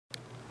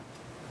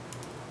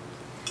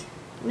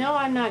No,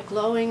 I'm not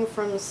glowing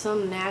from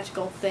some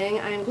magical thing.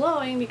 I'm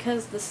glowing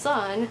because the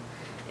sun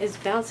is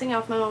bouncing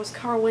off my mom's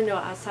car window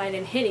outside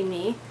and hitting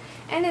me,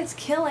 and it's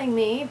killing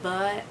me,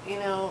 but, you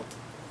know,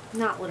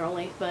 not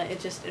literally, but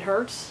it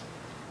hurts.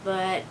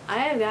 But I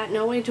have got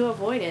no way to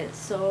avoid it,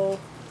 so,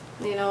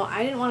 you know,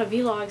 I didn't want a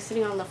vlog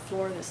sitting on the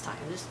floor this time,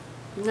 just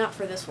not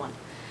for this one.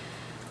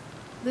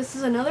 This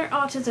is another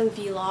autism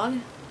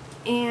vlog,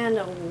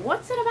 and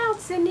what's it about,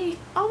 Cindy?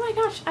 Oh my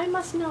gosh, I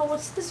must know,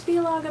 what's this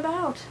vlog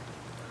about?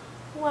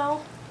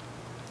 Well,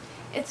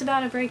 it's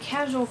about a very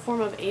casual form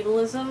of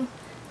ableism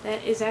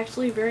that is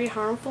actually very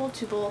harmful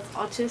to both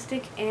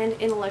autistic and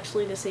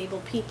intellectually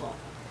disabled people.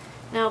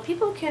 Now,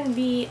 people can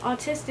be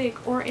autistic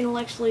or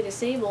intellectually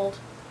disabled,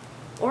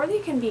 or they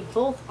can be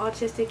both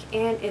autistic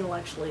and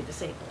intellectually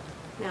disabled.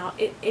 Now,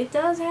 it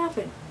does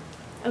happen.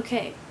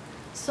 Okay,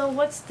 so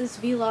what's this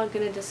vlog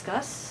going to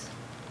discuss?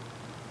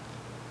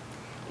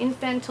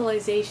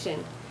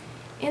 Infantilization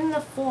in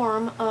the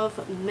form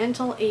of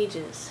mental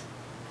ages.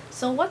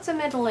 So what's a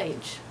mental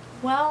age?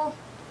 Well,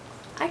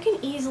 I can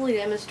easily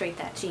demonstrate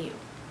that to you.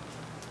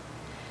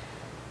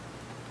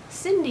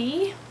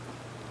 Cindy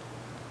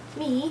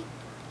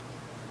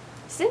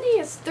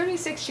is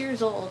 36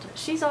 years old.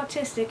 She's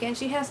autistic and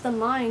she has the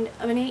mind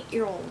of an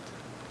 8-year-old.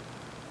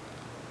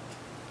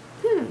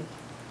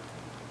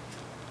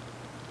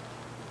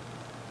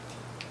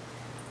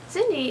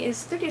 Cindy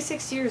is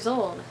 36 years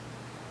old.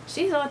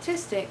 She's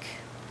autistic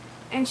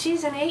and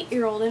she's an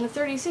 8-year-old in a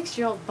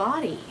 36-year-old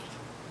body.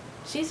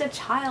 She's a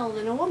child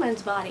in a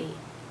woman's body.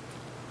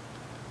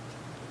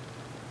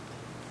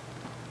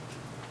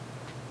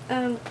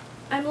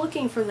 I'm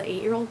looking for the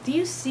 8-year-old. Do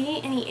you see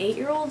any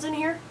 8-year-olds in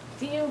here?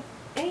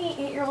 Any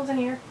 8-year-olds in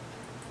here?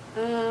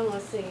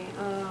 Let's see.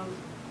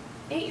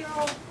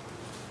 8-year-old.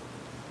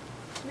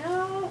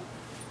 No.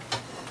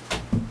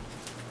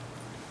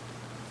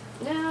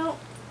 No.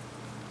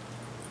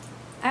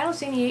 I don't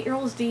see any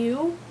 8-year-olds, do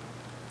you?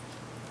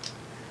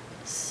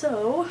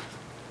 So,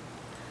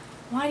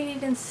 why do you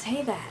even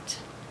say that?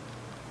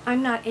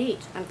 I'm not 8,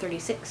 I'm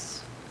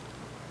 36.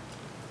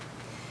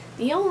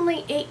 The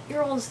only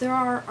 8-year-olds there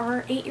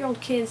are 8-year-old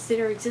kids that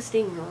are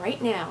existing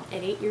right now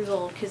at 8 years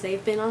old because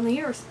they've been on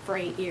the earth for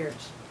 8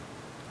 years.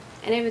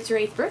 And if it's your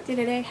 8th birthday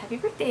today, happy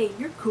birthday,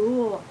 you're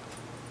cool.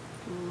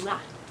 Mwah.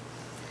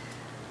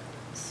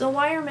 So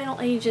why are mental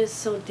ages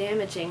so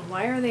damaging?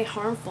 Why are they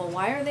harmful?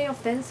 Why are they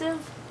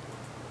offensive?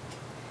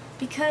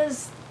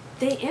 Because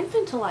they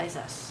infantilize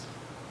us.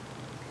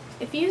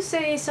 If you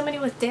say somebody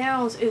with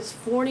Downs is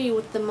 40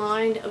 with the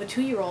mind of a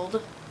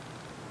 2-year-old,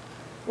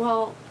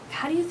 well,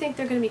 how do you think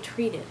they're going to be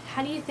treated?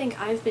 How do you think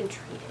I've been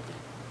treated?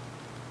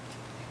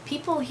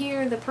 People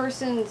hear the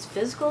person's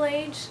physical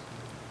age,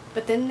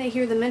 but then they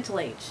hear the mental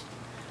age.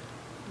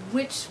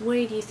 Which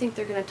way do you think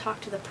they're going to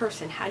talk to the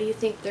person? How do you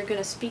think they're going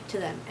to speak to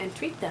them and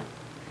treat them?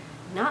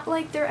 Not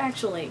like their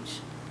actual age.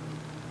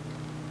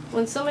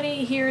 When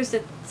somebody hears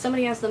that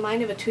somebody has the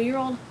mind of a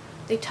 2-year-old,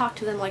 they talk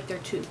to them like they're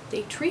 2.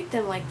 They treat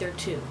them like they're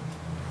 2.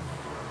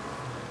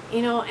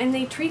 You know, and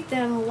they treat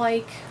them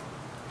like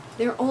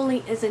they're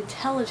only as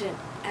intelligent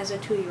as a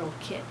 2-year-old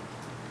kid.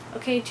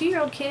 Okay, a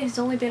 2-year-old kid has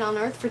only been on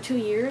Earth for 2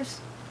 years,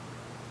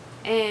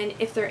 and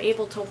if they're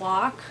able to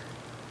walk,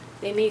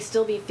 they may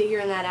still be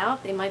figuring that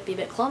out. They might be a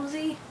bit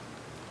clumsy.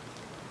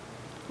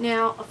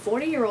 Now, a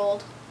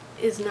 40-year-old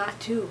is not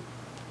 2.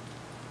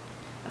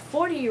 A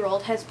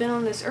 40-year-old has been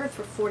on this earth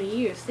for 40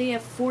 years. They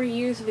have 40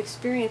 years of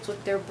experience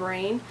with their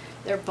brain,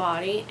 their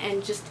body,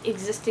 and just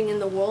existing in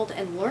the world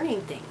and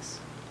learning things.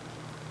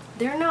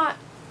 They're not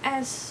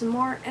as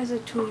smart as a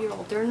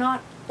 2-year-old. They're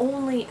not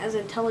only as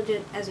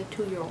intelligent as a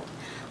 2-year-old.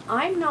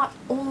 I'm not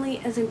only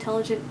as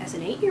intelligent as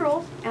an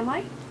 8-year-old, am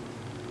I?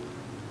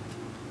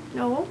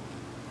 No.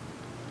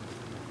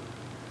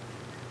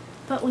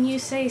 But when you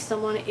say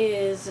someone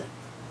is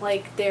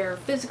like their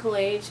physical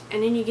age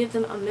and then you give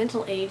them a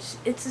mental age,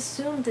 it's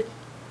assumed that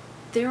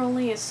they're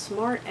only as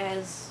smart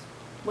as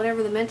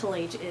whatever the mental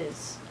age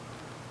is.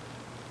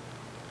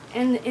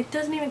 And it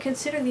doesn't even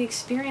consider the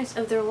experience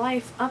of their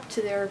life up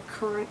to their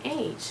current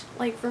age.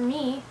 Like for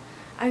me,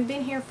 I've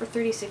been here for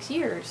 36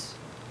 years.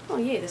 Oh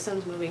yay, the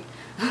sun's moving.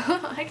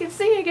 I can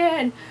see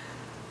again!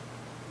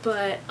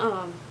 But,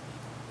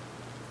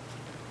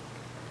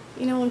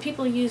 you know, when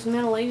people use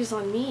mental ages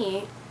on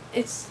me,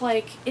 it's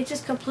like, it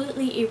just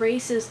completely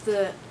erases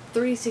the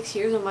 36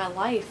 years of my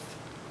life.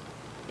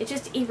 It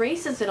just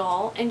erases it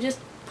all and just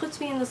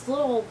puts me in this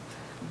little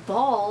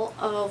ball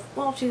of,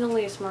 well, she's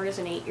only as smart as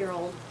an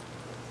 8-year-old.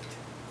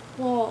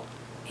 Well,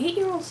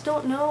 8-year-olds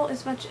don't know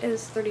as much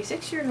as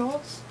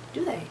 36-year-olds,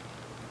 do they?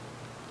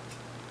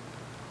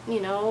 You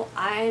know,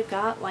 I've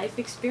got life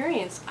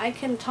experience. I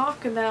can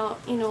talk about,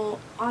 you know,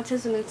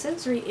 autism and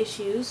sensory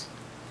issues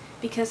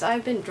because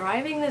I've been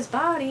driving this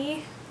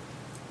body.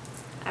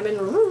 I've been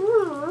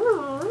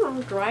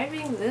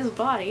driving this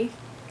body.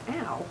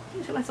 Ow.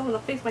 I hit myself in the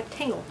face, my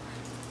tangle.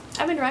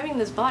 I've been driving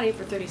this body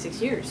for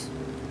 36 years.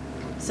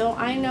 So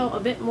I know a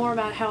bit more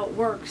about how it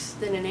works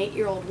than an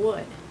 8-year-old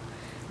would.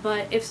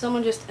 But if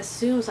someone just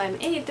assumes I'm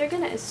 8, they're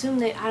going to assume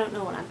that I don't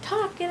know what I'm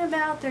talking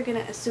about. They're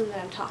going to assume that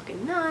I'm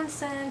talking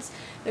nonsense.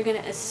 They're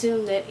going to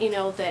assume that,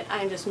 that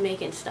I'm just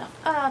making stuff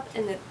up,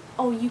 and that,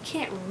 oh, you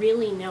can't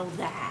really know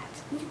that.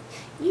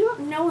 You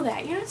don't know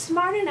that. You're not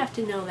smart enough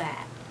to know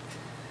that.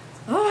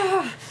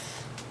 Ugh.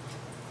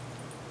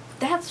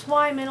 That's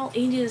why mental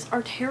ages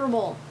are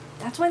terrible.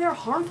 That's why they're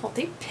harmful.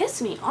 They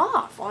piss me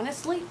off,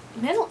 honestly.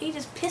 Mental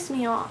ages piss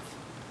me off.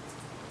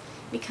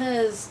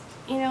 Because,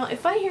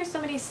 if I hear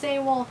somebody say,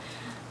 well,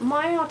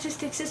 my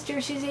autistic sister,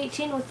 she's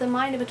 18 with the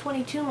mind of a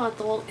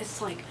 22-month-old,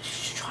 it's like,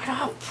 shut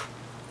up.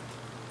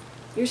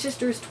 Your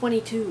sister is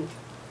 22.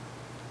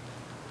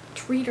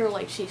 Treat her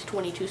like she's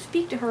 22.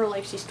 Speak to her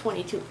like she's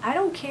 22. I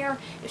don't care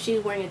if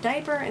she's wearing a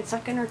diaper and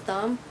sucking her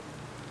thumb.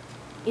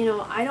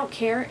 I don't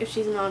care if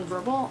she's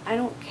nonverbal. I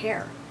don't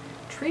care.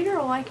 Treat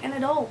her like an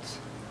adult.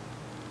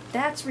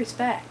 That's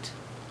respect.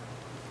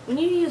 When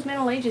you use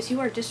mental ages, you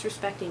are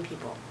disrespecting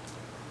people.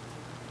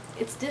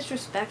 It's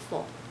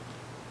disrespectful.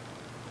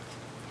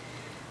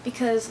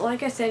 Because,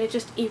 like I said, it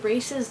just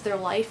erases their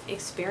life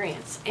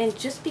experience. And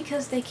just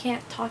because they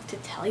can't talk to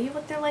tell you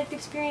what their life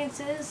experience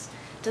is,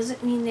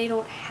 doesn't mean they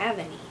don't have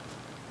any.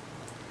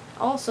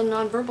 Also,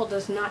 nonverbal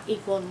does not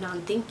equal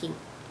non-thinking.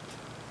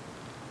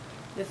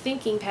 The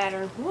thinking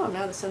pattern, whoa,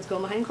 now the sun's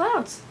going behind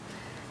clouds.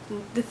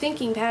 The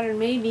thinking pattern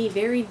may be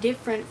very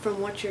different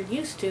from what you're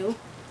used to.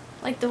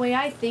 Like the way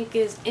I think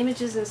is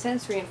images and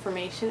sensory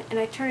information, and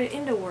I turn it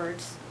into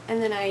words,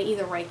 and then I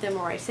either write them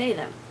or I say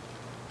them.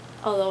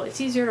 Although it's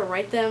easier to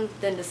write them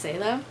than to say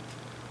them,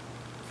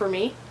 for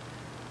me.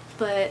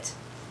 But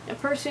a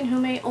person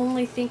who may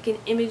only think in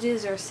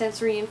images or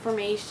sensory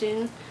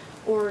information,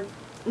 or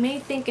may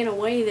think in a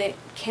way that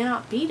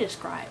cannot be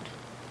described,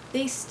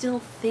 they still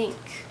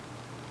think.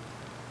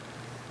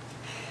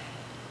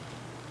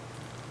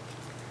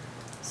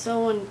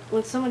 So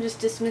when someone just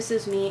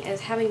dismisses me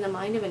as having the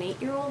mind of an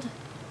 8-year-old,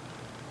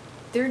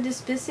 they're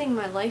dismissing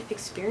my life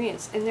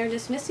experience, and they're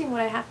dismissing what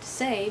I have to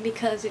say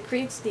because it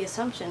creates the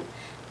assumption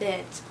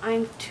that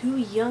I'm too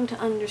young to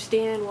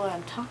understand what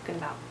I'm talking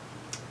about.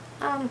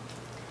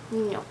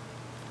 No.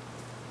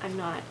 I'm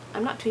not.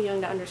 I'm not too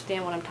young to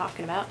understand what I'm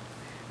talking about.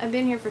 I've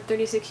been here for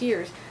 36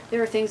 years.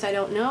 There are things I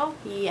don't know?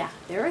 Yeah.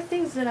 There are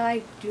things that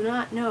I do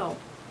not know.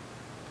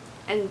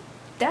 And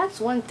that's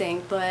one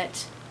thing,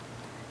 but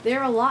there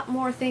are a lot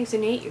more things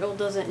an 8-year-old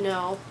doesn't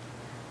know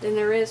than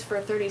there is for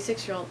a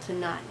 36-year-old to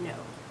not know.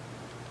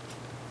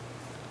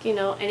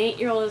 An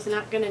 8-year-old is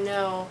not going to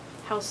know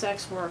how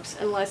sex works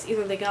unless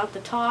either they got the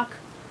talk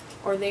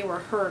or they were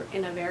hurt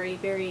in a very,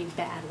 very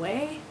bad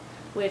way,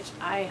 which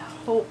I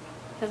hope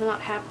has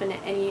not happened to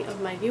any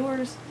of my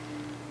viewers.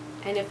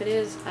 And if it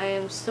is, I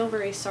am so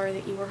very sorry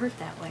that you were hurt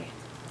that way.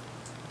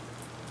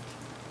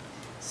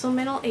 So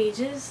mental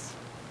ages,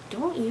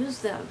 don't use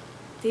them.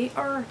 They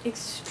are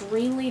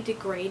extremely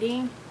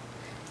degrading,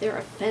 they're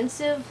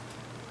offensive,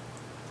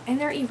 and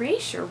they're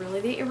erasure,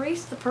 really. They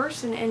erase the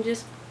person and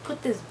just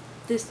put this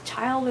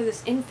child or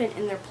this infant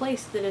in their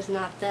place that is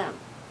not them.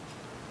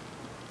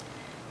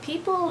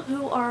 People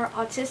who are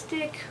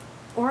autistic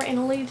or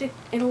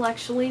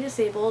intellectually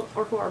disabled,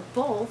 or who are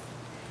both,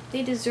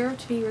 they deserve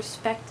to be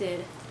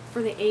respected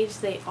for the age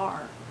they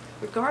are,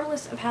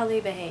 regardless of how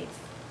they behave.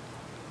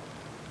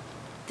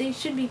 They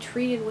should be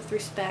treated with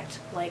respect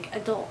like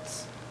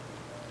adults.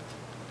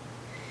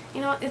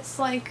 It's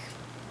like,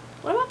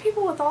 what about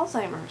people with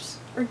Alzheimer's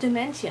or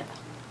dementia?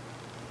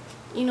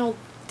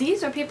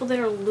 These are people that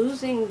are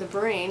losing the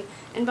brain.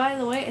 And by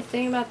the way, a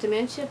thing about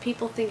dementia,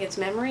 people think it's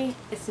memory.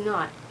 It's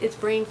not. It's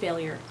brain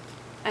failure.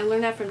 I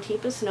learned that from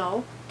Tipa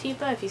Snow.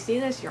 Tipa, if you see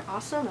this, you're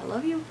awesome. I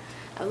love you.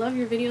 I love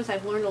your videos.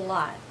 I've learned a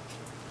lot.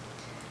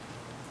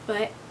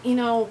 But,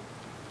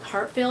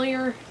 heart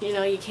failure,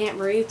 you can't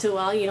breathe too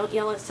well. You don't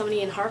yell at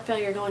somebody in heart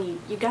failure going,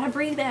 you gotta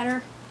breathe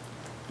better.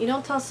 You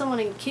don't tell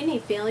someone in kidney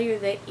failure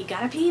that you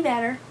gotta pee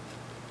better.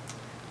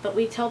 But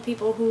we tell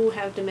people who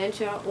have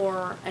dementia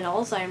or an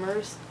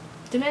Alzheimer's,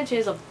 dementia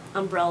is an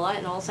umbrella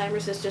and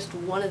Alzheimer's is just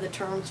one of the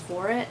terms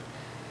for it.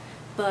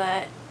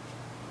 But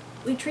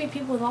we treat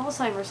people with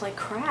Alzheimer's like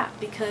crap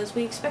because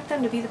we expect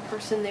them to be the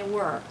person they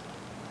were.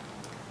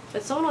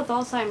 But someone with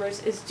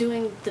Alzheimer's is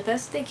doing the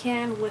best they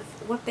can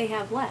with what they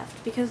have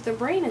left because their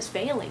brain is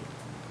failing.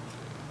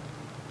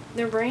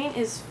 Their brain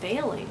is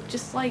failing,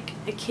 just like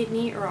a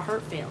kidney or a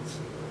heart fails.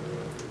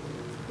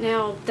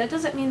 Now, that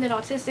doesn't mean that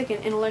autistic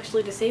and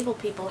intellectually disabled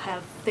people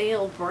have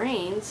failed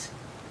brains.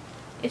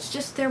 It's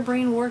just their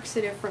brain works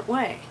a different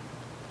way.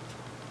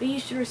 But you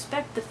should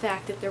respect the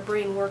fact that their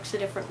brain works a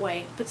different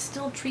way, but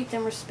still treat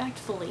them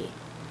respectfully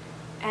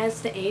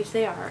as the age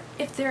they are.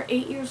 If they're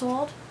 8 years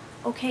old,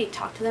 okay,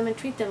 talk to them and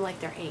treat them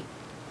like they're 8.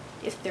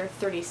 If they're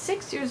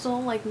 36 years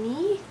old like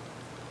me,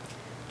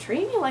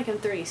 treat me like I'm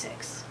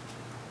 36.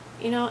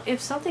 If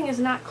something is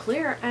not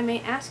clear, I may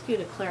ask you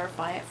to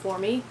clarify it for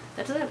me.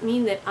 That doesn't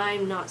mean that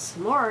I'm not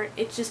smart.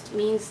 It just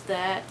means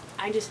that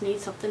I just need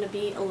something to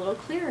be a little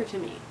clearer to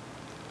me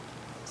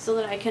so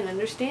that I can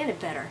understand it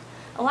better.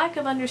 A lack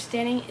of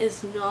understanding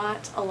is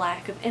not a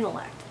lack of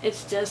intellect.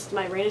 It's just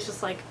my brain is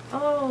just like,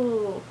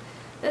 oh,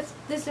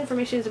 this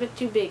information is a bit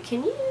too big.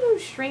 Can you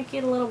shrink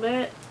it a little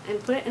bit and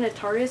put it in a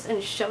TARDIS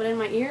and shove it in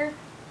my ear?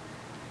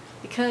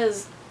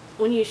 Because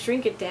when you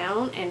shrink it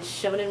down and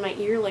shove it in my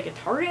ear like a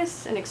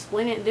TARDIS and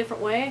explain it a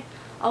different way,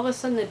 all of a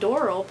sudden the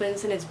door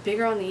opens and it's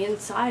bigger on the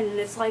inside and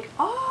it's like,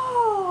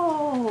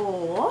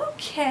 oh,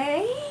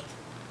 okay.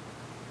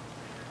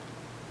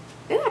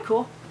 Isn't that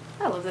cool?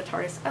 I love the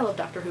TARDIS. I love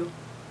Doctor Who.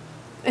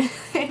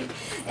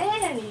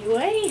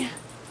 Anyway,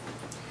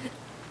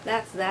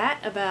 that's that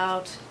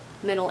about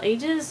Middle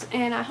Ages,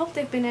 and I hope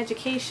they've been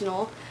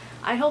educational.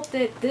 I hope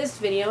that this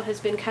video has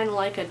been kind of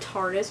like a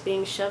TARDIS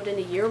being shoved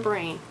into your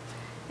brain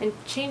and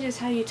changes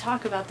how you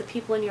talk about the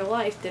people in your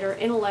life that are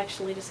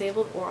intellectually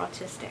disabled or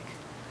autistic.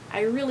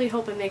 I really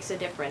hope it makes a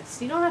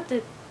difference. You don't have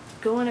to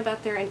go on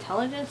about their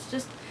intelligence,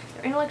 just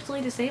they're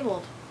intellectually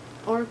disabled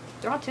or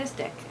they're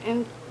autistic,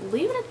 and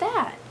leave it at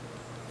that.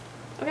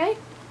 Okay?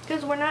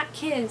 Because we're not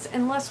kids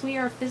unless we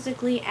are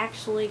physically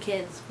actually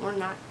kids. We're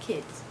not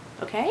kids.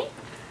 Okay?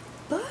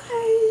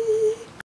 Bye!